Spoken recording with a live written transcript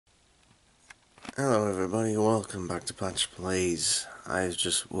Hello everybody, welcome back to PatchPlays. I've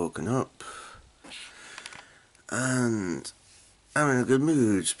just woken up and I'm in a good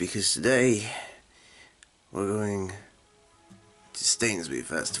mood because today we're going to Stainsby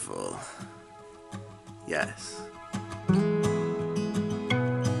Festival. Yes.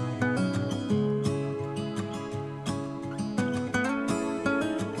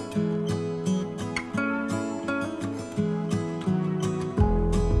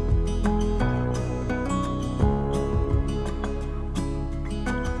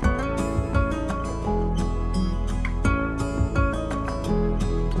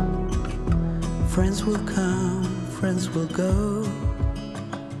 Friends will come, friends will go.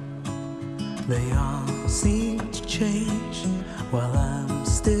 They all seem to change while I'm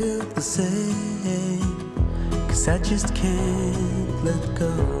still the same. 'Cause I just can't let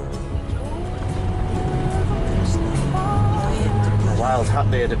go. A wild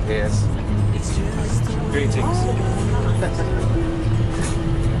hatbeard appears. Greetings.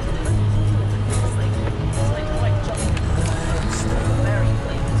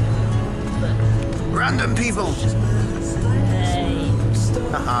 Random people!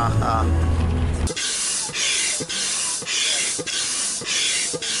 Ha ha ha.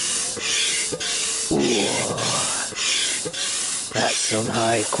 That's some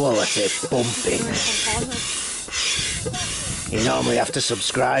high quality bumping. You normally have to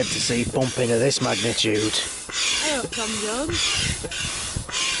subscribe to see bumping of this magnitude. I hope Tom Jones.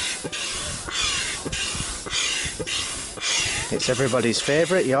 It's everybody's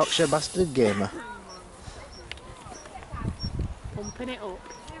favourite Yorkshire bastard gamer. Pumping it up.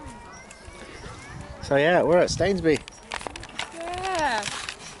 So yeah, we're at Stainsby. Yeah.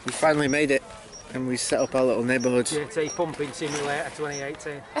 We finally made it and we set up our little neighbourhood. JT Pumping Simulator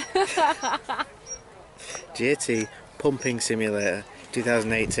 2018. JT Pumping Simulator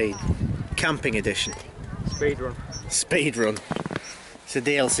 2018 Camping Edition. Speedrun. Speedrun. It's a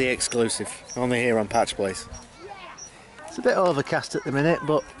DLC exclusive, only here on PatchPlays. It's a bit overcast at the minute,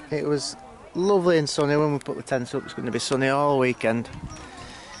 but it was lovely and sunny when we put the tents up. It's going to be sunny all weekend.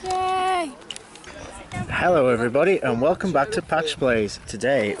 Yay! Hello everybody and welcome back to PatchPlays.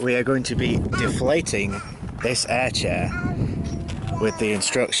 Today we are going to be deflating this air chair with the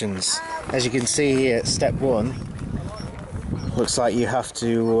instructions. As you can see here, step 1 looks like you have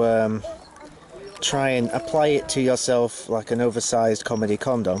to try and apply it to yourself like an oversized comedy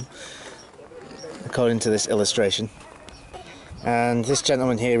condom, according to this illustration. And this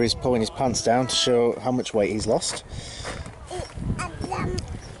gentleman here is pulling his pants down to show how much weight he's lost.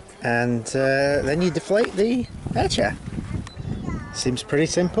 And then you deflate the air chair. Seems pretty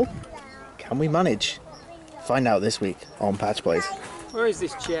simple. Can we manage? Find out this week on PatchPlays. Where is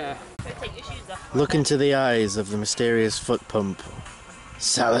this chair? Look into the eyes of the mysterious foot pump.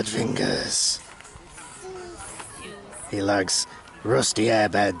 Salad fingers. He likes rusty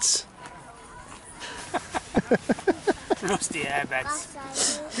airbeds. Rusty airbeds.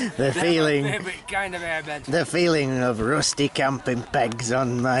 The feeling, Favourite kind of airbed. the feeling of rusty camping pegs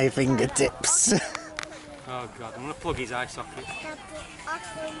on my fingertips. Oh god, I'm gonna plug his eye socket.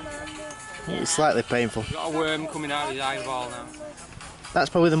 It's slightly painful. Got a worm coming out of his eyeball now. That's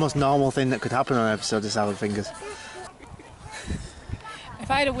probably the most normal thing that could happen on an episode of Salad Fingers. If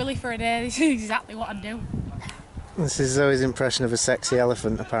I had a willy for a day, this is exactly what I'd do. This is Zoe's impression of a sexy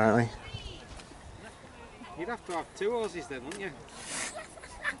elephant, apparently. You'd have to have 2 horses then, wouldn't you?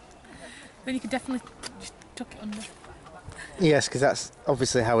 Then you could definitely just tuck it under. Yes, because that's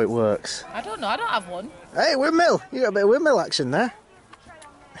obviously how it works. I don't know, I don't have one. Hey, windmill! You got a bit of windmill action there.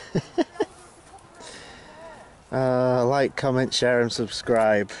 Like, comment, share and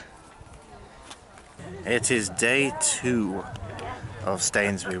subscribe. It is day 2 of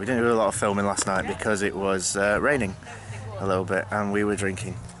Stainsby. We didn't do a lot of filming last night because it was raining a little bit and we were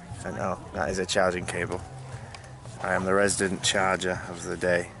drinking. And oh, that is a charging cable. I am the resident charger of the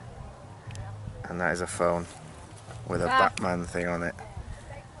day. And that is a phone with a Batman thing on it.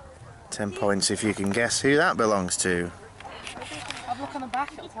 10 points if you can guess who that belongs to. Have a look on the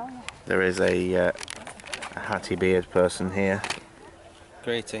back, it'll tell you. There is a hatty beard person here.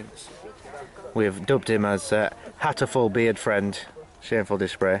 Greetings. We've dubbed him as Hatterful Beard Friend. Shameful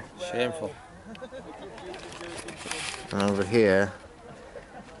display. Shameful. And over here,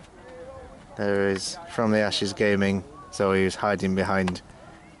 there is From the Ashes Gaming. So he was hiding behind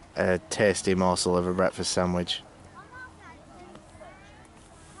a tasty morsel of a breakfast sandwich.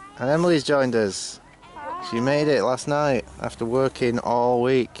 And Emily's joined us. She made it last night after working all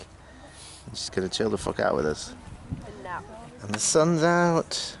week. She's gonna chill the fuck out with us. And the sun's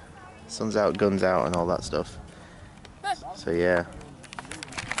out. Sun's out, guns out and all that stuff. So yeah.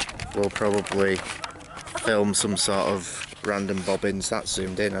 we'll probably film some sort of random bobbins. That's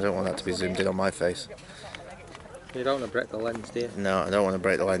zoomed in. I don't want that to be zoomed in on my face. You don't want to break the lens, do you? No, I don't want to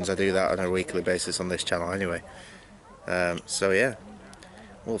break the lens. I do that on a weekly basis on this channel anyway. So yeah,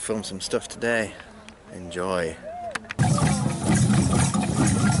 we'll film some stuff today. Enjoy.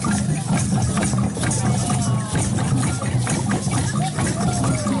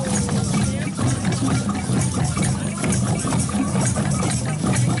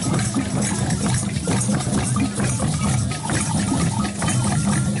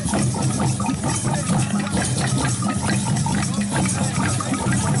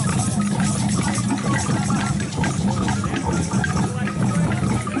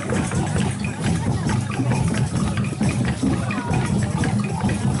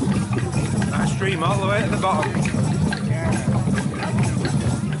 Stream all the way to the bottom.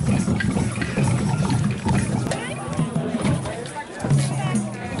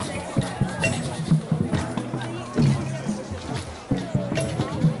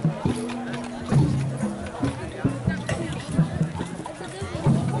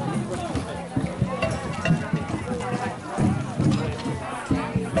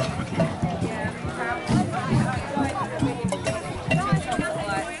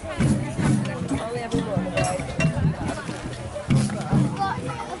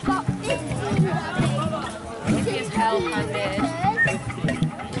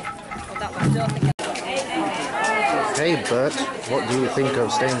 Hey Bert, what do you think of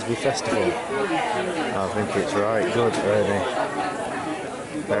Stainsby Festival? I think it's right good, really.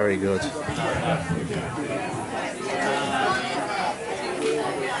 Very good.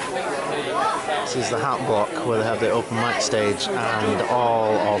 This is the Hat Block where they have the open mic stage and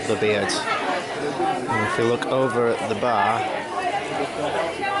all of the beards. And if you look over at the bar,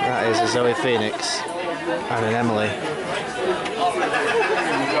 that is a Zoe Phoenix and an Emily.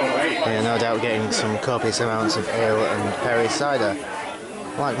 Yeah, no doubt getting some copious amounts of ale and Perry cider.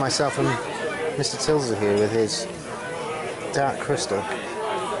 Like myself and Mr. Tilsley here with his dark crystal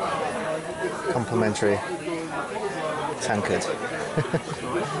complimentary tankard.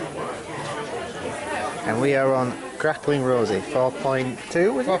 And we are on Crackling Rosie,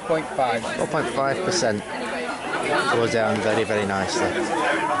 4.2 was it? 4.5. 4.5%. Goes down very, very nicely.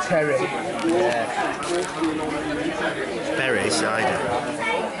 Terry. Yeah. Berry cider.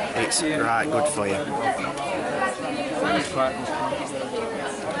 It's right good for you.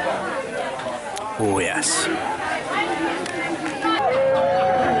 Oh yes.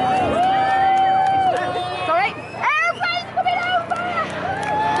 Sorry. Airplane's coming over!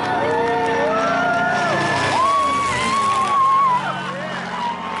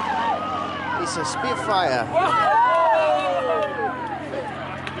 It's a Spitfire.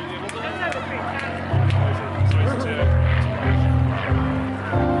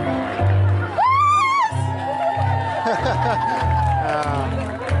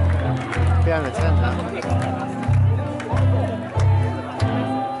 Behind the tent now.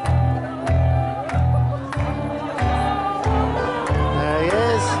 There he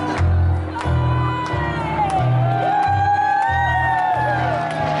is.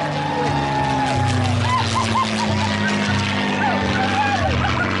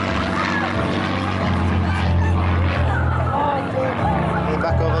 He's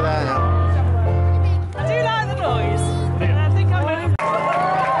back over there now. I do like the noise. And I think I'm going to...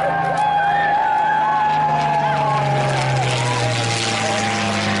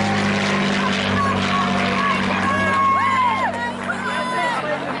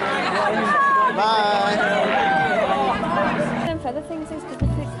 Bye. Them feather things is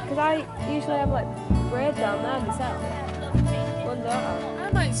because I usually have like braid down there myself. One daughter.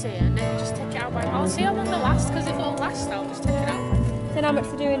 I might see it and then just take it out by... I'll see how long they last, because if it'll last, I'll just take it out. Then how much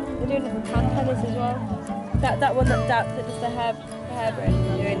they're doing different hand feathers as well. That one that does the hair braid,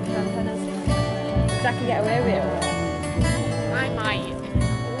 they're doing hand feathers. Because I can get away with it. I might, in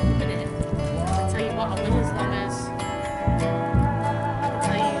a minute, I'll tell you what, I will as long as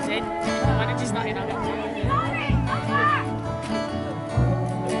until he's in. The manager's not in, I'll get to it.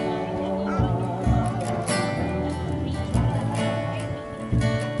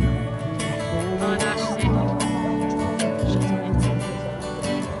 Oh, no, she's in. She's in.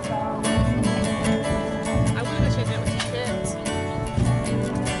 I would have changed it with t-shirts.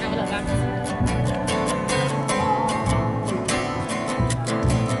 Now we'll look back.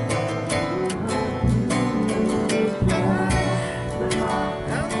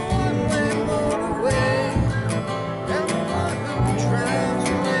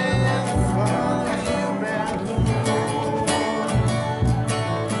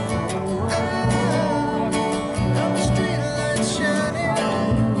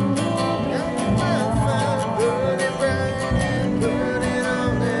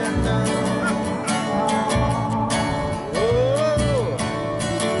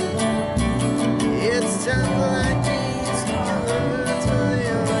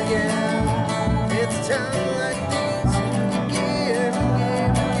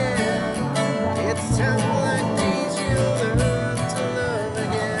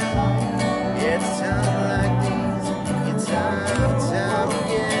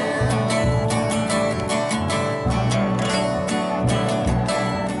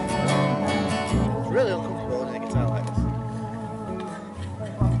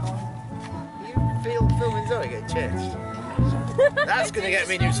 get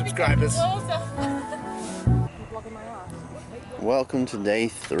me new subscribers. Welcome to day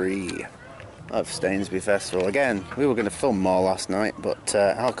 3 of Stainsby Festival. Again, we were going to film more last night, but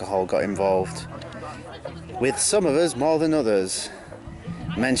alcohol got involved. With some of us more than others.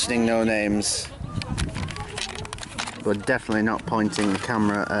 Mentioning no names. We're definitely not pointing the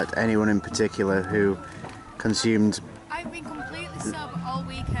camera at anyone in particular who consumed... I've been completely sober all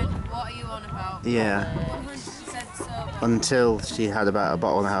weekend. What are you on about? Yeah. 100% sober. Until she had about a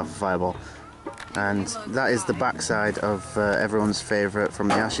bottle and a half of Fireball. And that is the backside of everyone's favourite from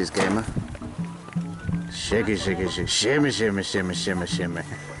the Ashes gamer. Shiggy, shiggy, shiggy, shimmy, shimmy, shimmy, shimmy, shimmy.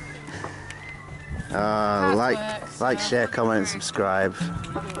 Like, share, comment, and subscribe.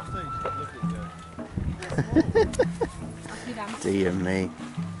 Dear me.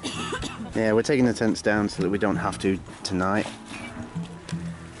 Yeah, we're taking the tents down so that we don't have to tonight.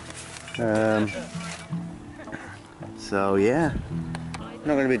 So yeah,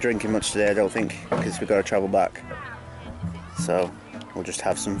 not going to be drinking much today, I don't think, because we've got to travel back. So we'll just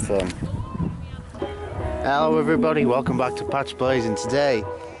have some fun. Hello everybody, welcome back to PatchPlays, and today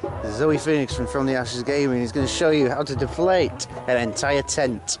Zoe Phoenix from the Ashes Gaming is going to show you how to deflate an entire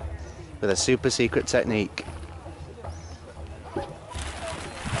tent with a super secret technique.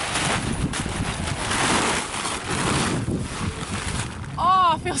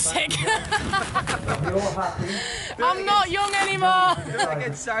 Oh, I feel sick. I'm not young anymore.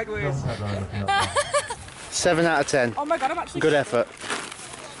 Get sideways. 7 out of 10. Oh my god, I'm actually... Good effort.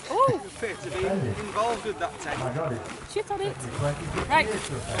 Oh, Fit to be involved with that tent. shit on it. Right.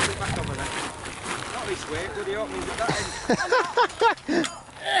 Hold it back over there. Not this way, bloody openings at that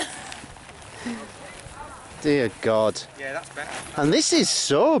end. Dear God. Yeah, that's better. And this is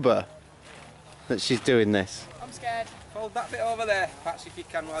sober that she's doing this. I'm scared. Hold that bit over there, Patch, if you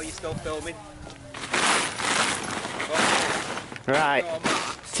can, while you're still filming. Right, Go on,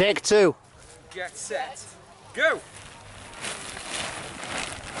 take 2. get set, go!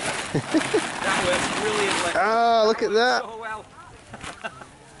 That works brilliantly. Oh, look at that. So well.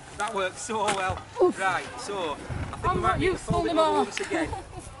 That worked so well. Right, so I think we might need to fold it over once again.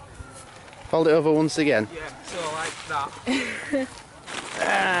 Fold it over once again. Yeah, so like that.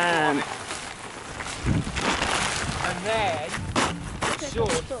 And And then it should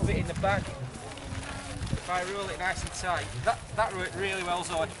fit in the bag. If I roll it nice and tight. That worked really well,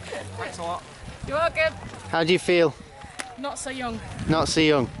 Zoe. Thanks a lot. You're welcome. how do you feel? Not so young. Not so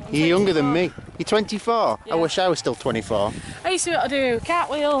young. You're younger than me. You're 24. Yeah. I wish I was still 24. I used to be able to do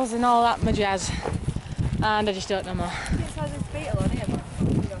cartwheels and all that jazz. And I just don't know more.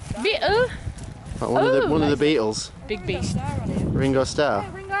 Beetle? But one of the Beatles, Big beast. Ringo Starr.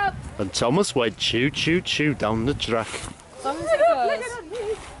 Ring up. And Thomas went choo choo choo down the track. As long as it goes.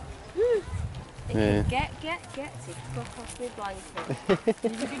 Yeah. Get it. Go past me blanket.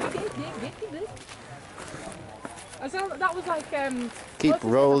 So that was like Keep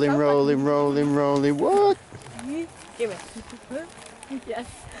rolling, rolling, rolling, rolling. What? Give it. yes.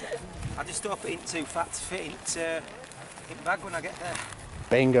 I just hope it ain't too fat to fit in the bag when I get there.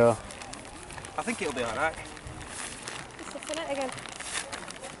 Bingo. I think it'll be alright. Just in it again.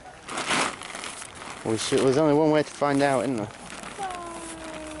 There's only one way to find out, isn't there?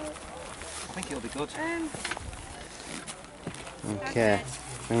 I think it'll be good. Okay.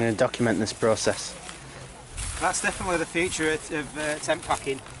 I'm going to document this process. That's definitely the future of tent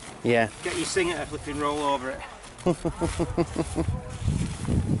packing. Yeah. Get your singer to flipping roll over it.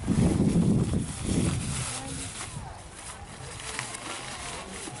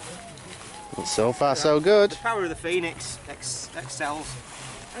 So far, so good. The power of the Phoenix excels.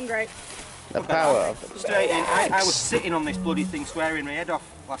 I'm great. The power of the Straight in. I was sitting on this bloody thing swearing my head off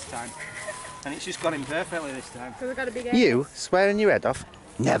last time. And it's just gone in perfectly this time. Because I've got a big You swearing your head off?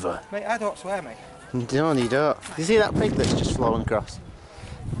 Never. Mate, I don't swear, mate. No, you don't. You see that pig that's just flowing across?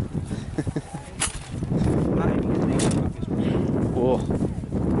 Whoa.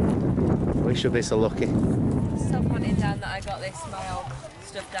 We should be so lucky. Still pointing down that I got this my old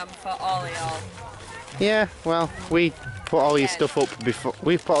stuff down for all of y'all. Yeah, well, we put all your stuff up before.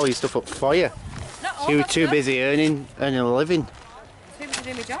 We've put all your stuff up for you. Not all So you were my too stuff. busy earning a living. People to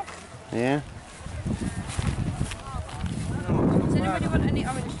do my job. Yeah. Does anybody want any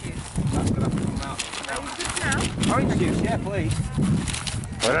orange juice? That's going to have to come out. Orange juice now? Orange juice, yeah, please.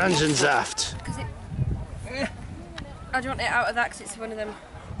 Orange and Zaft. I do you want it out of that because it's one of them.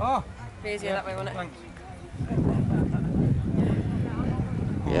 Oh, Easier that way, won't it? thanks.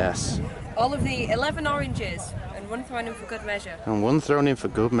 Yes. All of the 11 oranges and one thrown in for good measure. And one thrown in for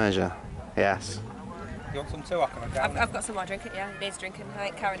good measure. Yes. You want some too? I can have I've got some more drinking, yeah. It needs drinking. I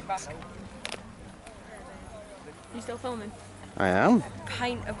ain't carrying it back. You still filming? I am.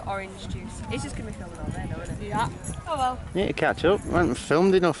 Pint of orange juice. It's just going to be filming all day now, isn't it? Yeah. Oh well. Need to catch up. I haven't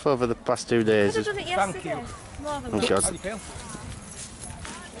filmed enough over the past 2 days. Could have done it yesterday. More than Oh once. God, How do you feel?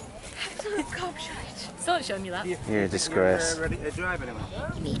 Still not showing you that. you're a disgrace. Ready to drive anyway?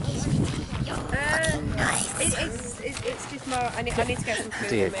 It's just more. I need to get some food.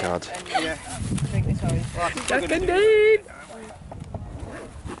 Dear from it God. and Yeah. drink this orange. Jack and Dean!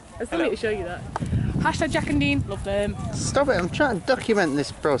 I still need to show you that. Hashtag Jack and Dean, love them. Stop it! I'm trying to document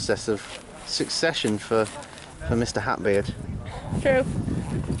this process of succession for Mr. Hatbeard. True.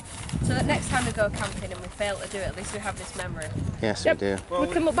 So that next time we go camping and we fail to do it, at least we have this memory. Yes, Yep. we do. Well, We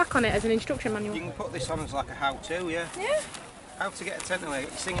can look back on it as an instruction You manual. can put this on as like a how-to, yeah? Yeah. How to get a tent away. You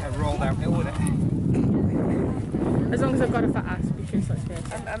sing it a roll downhill with it. As long as I've got a fat ass, because let's face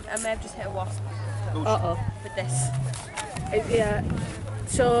it. I may have just hit a wasp Uh-oh. with this. Yeah.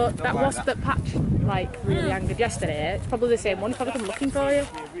 So that like wasp that Patch really angered yesterday, it's probably the same one. It's probably come looking for you.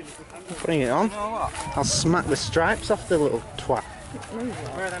 Bring it on. You know what? I'll smack the stripes off the little twat.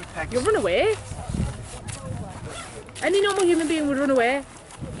 Where are them pegs? You'll run away. Any normal human being would run away.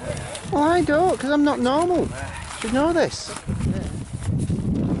 Well, I don't, because I'm not normal. You should know this.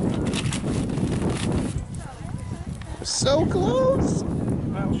 We're so close.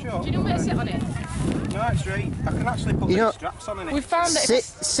 Well, sure. Do you know where to sit on it? No, it's right. I can actually put You know- these straps on in it. We found that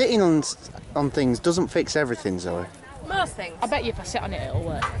Sitting on things doesn't fix everything, Zoe. Most things. I bet you if I sit on it, it'll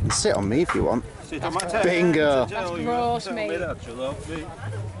work. You can sit on me if you want. Sit on my tent. Bingo. That's gross, Tell me mate. that you love me.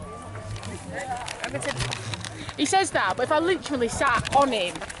 I'm going to He says that, but if I literally sat on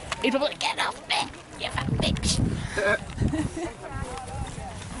him, he'd probably get off me, you fat bitch.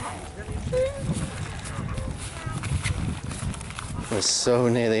 We're so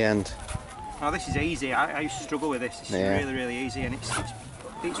near the end. Oh, this is easy. I used to struggle with this. This Yeah. is really, really easy, and it's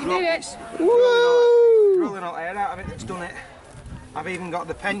did it. rolling all air out of it. It's done it. I've even got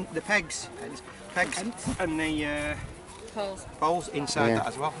the pegs, and the poles inside Yeah. that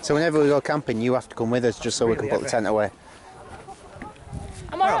as well. So whenever we go camping, you have to come with us just so we can Really put the tent away.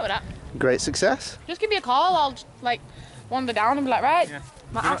 I'm alright with that. Great success. Just give me a call, I'll just wander down and be like, right, Yeah.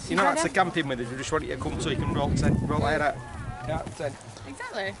 my ass You know is that's the ready. camping with us. We just want you to come so you can roll air out. Yeah, tent.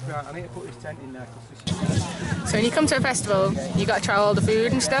 Exactly. Right, I need to put this tent in there. So when you come to a festival, you got to try all the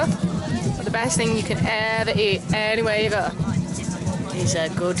food and stuff. But the best thing you can ever eat anywhere you go is a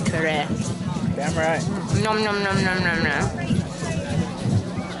good curry. Damn right. Nom nom nom nom nom nom.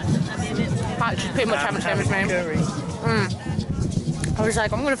 Patch pretty much having the same as me. I was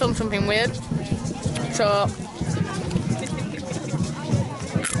like, I'm gonna film something weird. So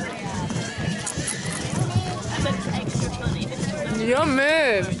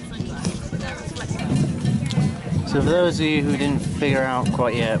yummy. So for those of you who didn't figure out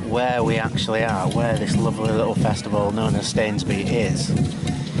quite yet where we actually are, where this lovely little festival known as Stainsby is,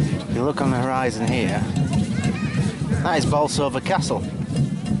 if you look on the horizon here, that is Bolsover Castle.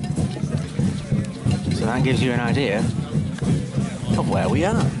 So that gives you an idea of where we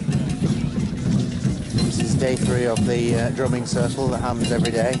are. This is day 3 of the drumming circle that happens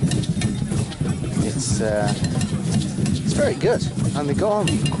every day. It's very good, and they go on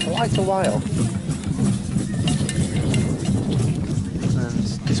quite a while.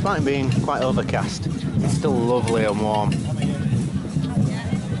 And despite being quite overcast, it's still lovely and warm,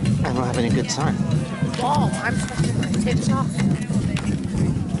 and we're having a good time. Whoa, I'm sweating my tits off.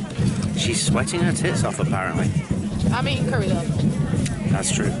 She's sweating her tits off, apparently. I'm eating curry though.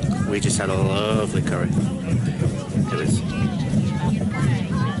 That's true. We just had a lovely curry. It was.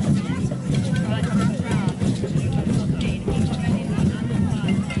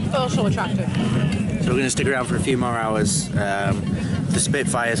 Oh, so attractive. So we're going to stick around for a few more hours. The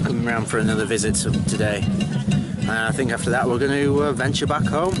Spitfire's coming around for another visit today. And I think after that we're going to venture back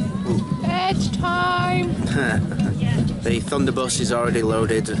home. It's time. The Thunderbus is already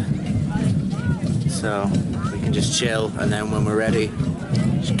loaded, so we can just chill, and then when we're ready,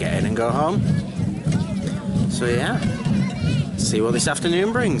 just get in and go home. So yeah, see what this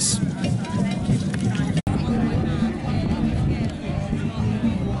afternoon brings.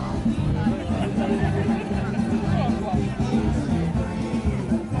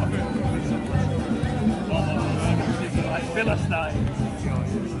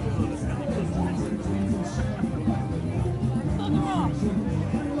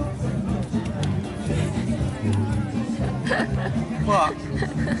 What?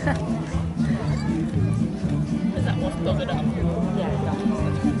 Is that what's dug it up?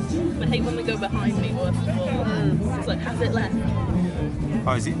 Yeah. I hate when they go behind me, worst of all. It's like, has it left?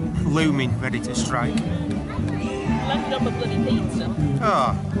 Oh, is it looming, ready to strike? Landed on my bloody pizza.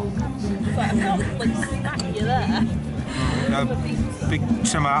 Oh, It's like, I can't, smack you there. a big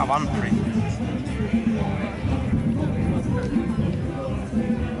trim out of Antrim.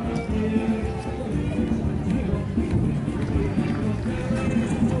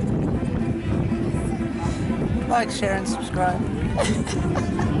 Like, share and subscribe.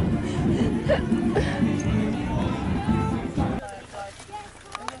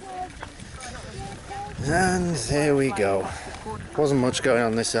 And there we go. Wasn't much going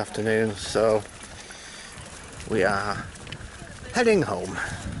on this afternoon, so we are heading home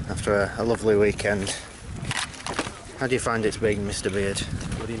after a lovely weekend. How do you find it's been, Mr. Beard?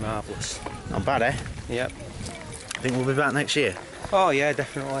 Bloody marvellous. Not bad, eh? Yep. I think we'll be back next year. Oh yeah,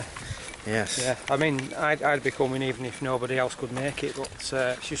 definitely. Yes. Yeah, I mean, I'd be coming even if nobody else could make it, but it's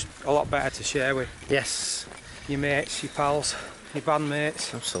just a lot better to share with Yes. your mates, your pals, your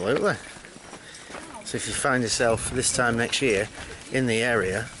bandmates. Absolutely. So if you find yourself this time next year in the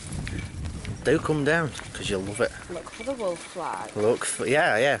area, do come down because you'll love it. Look for the wolf flag. Look for,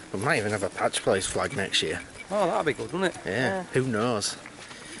 yeah. We might even have a PatchPlays flag next year. Oh, that'd be good, wouldn't it? Yeah. Who knows?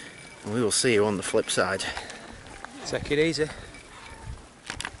 And we will see you on the flip side. Take it easy.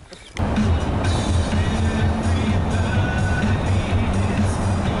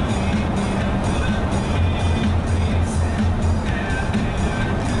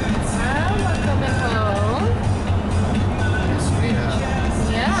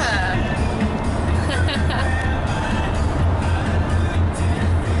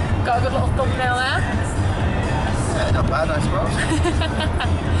 Not bad, I suppose.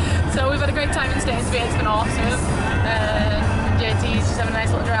 So we've had a great time in Stainsby, it's been awesome. JT's just having a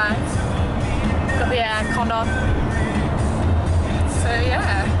nice little drive. Got the aircon on. So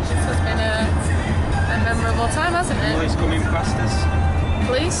yeah, this has been a memorable time, hasn't it? Police coming past us.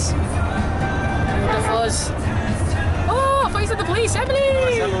 Police? The fuzz. Oh, I thought you said the police, Emily!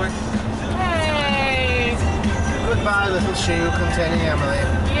 Hey! Goodbye, little shoe containing Emily.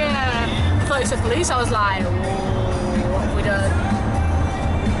 Yeah. I thought you said police, I was like, whoa. We done.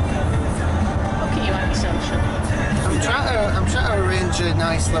 Look at you antisocial. I'm trying to arrange a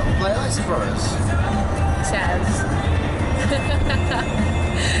nice little playlist for us. Says.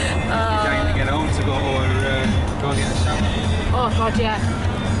 Trying to get home to go and get a shower. Oh god, yeah.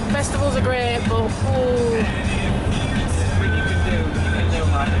 Festivals are great, but ooh. But you can do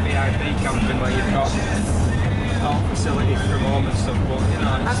like the VIP camping where you've got all facilities from home and stuff, but you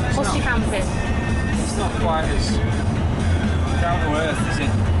know, That's pussy camping. It's not quite as down to earth, is it?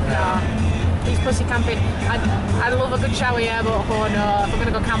 No. It's pussy camping. I love a good shower, yeah, but oh no, if I'm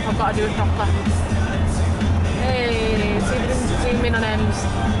gonna go camp, I've got to do it proper. Hey, see if we can zoom in on Ems.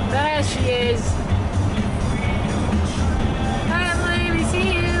 There she is. Hi Emily, we see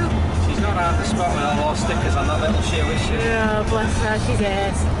you. She's not hard to spot with all those stickers on that little shoe, is she? Oh, bless her, she's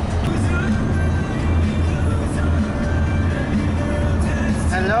ace.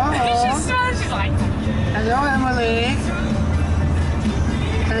 Hello. She's like, Hello, Emily.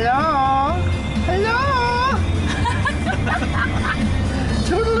 Hello. Hello.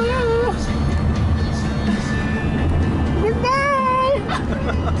 Toodaloo. Goodbye.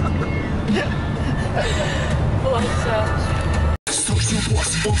 bless her. Social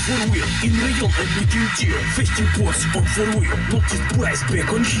boss on for real, in real and making deal. Festive boss on for real, notice price back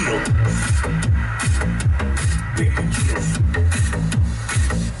on heel. Back on heel.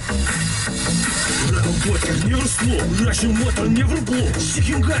 Мотор не росло, наши мотор не врубло.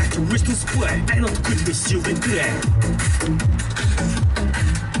 Seeking guide, wasting spy, I not could be silver guy.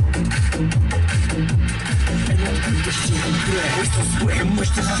 I not could be silver guy. Wasting spy,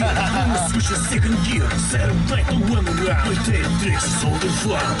 master fear. I'm a switch a second year. Saturday night on one round. My tail tricks is all the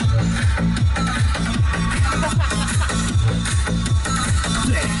fun.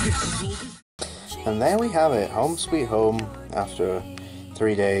 And there we have it, home sweet home after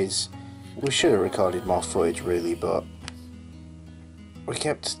 3 days. We should have recorded more footage really, but we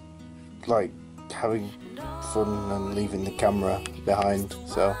kept like having fun and leaving the camera behind,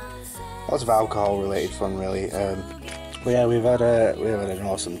 so lots of alcohol related fun really. But yeah, we've had an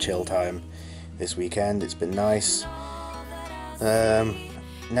awesome chill time this weekend. It's been nice. Now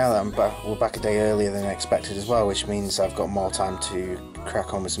that I'm back, we're back a day earlier than expected as well, which means I've got more time to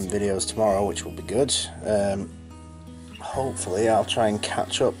crack on with some videos tomorrow, which will be good. Hopefully I'll try and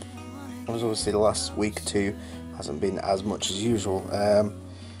catch up. Obviously the last week or two hasn't been as much as usual,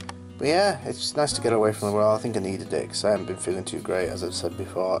 but yeah, it's nice to get away from the world. I think I needed it because I haven't been feeling too great, as I've said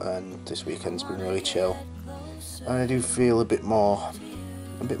before, and this weekend's been really chill, and I do feel a bit more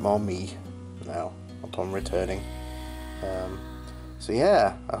me now upon returning. So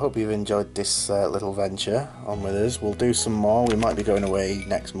yeah, I hope you've enjoyed this little venture on with us. We'll do some more. We might be going away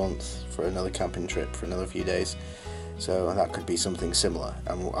next month for another camping trip for another few days. So that could be something similar,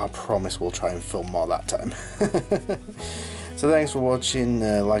 and I promise we'll try and film more that time. So thanks for watching,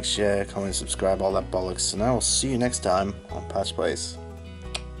 like, share, comment, subscribe, all that bollocks, and I will see you next time on PatchPlays.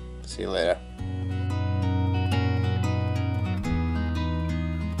 See you later.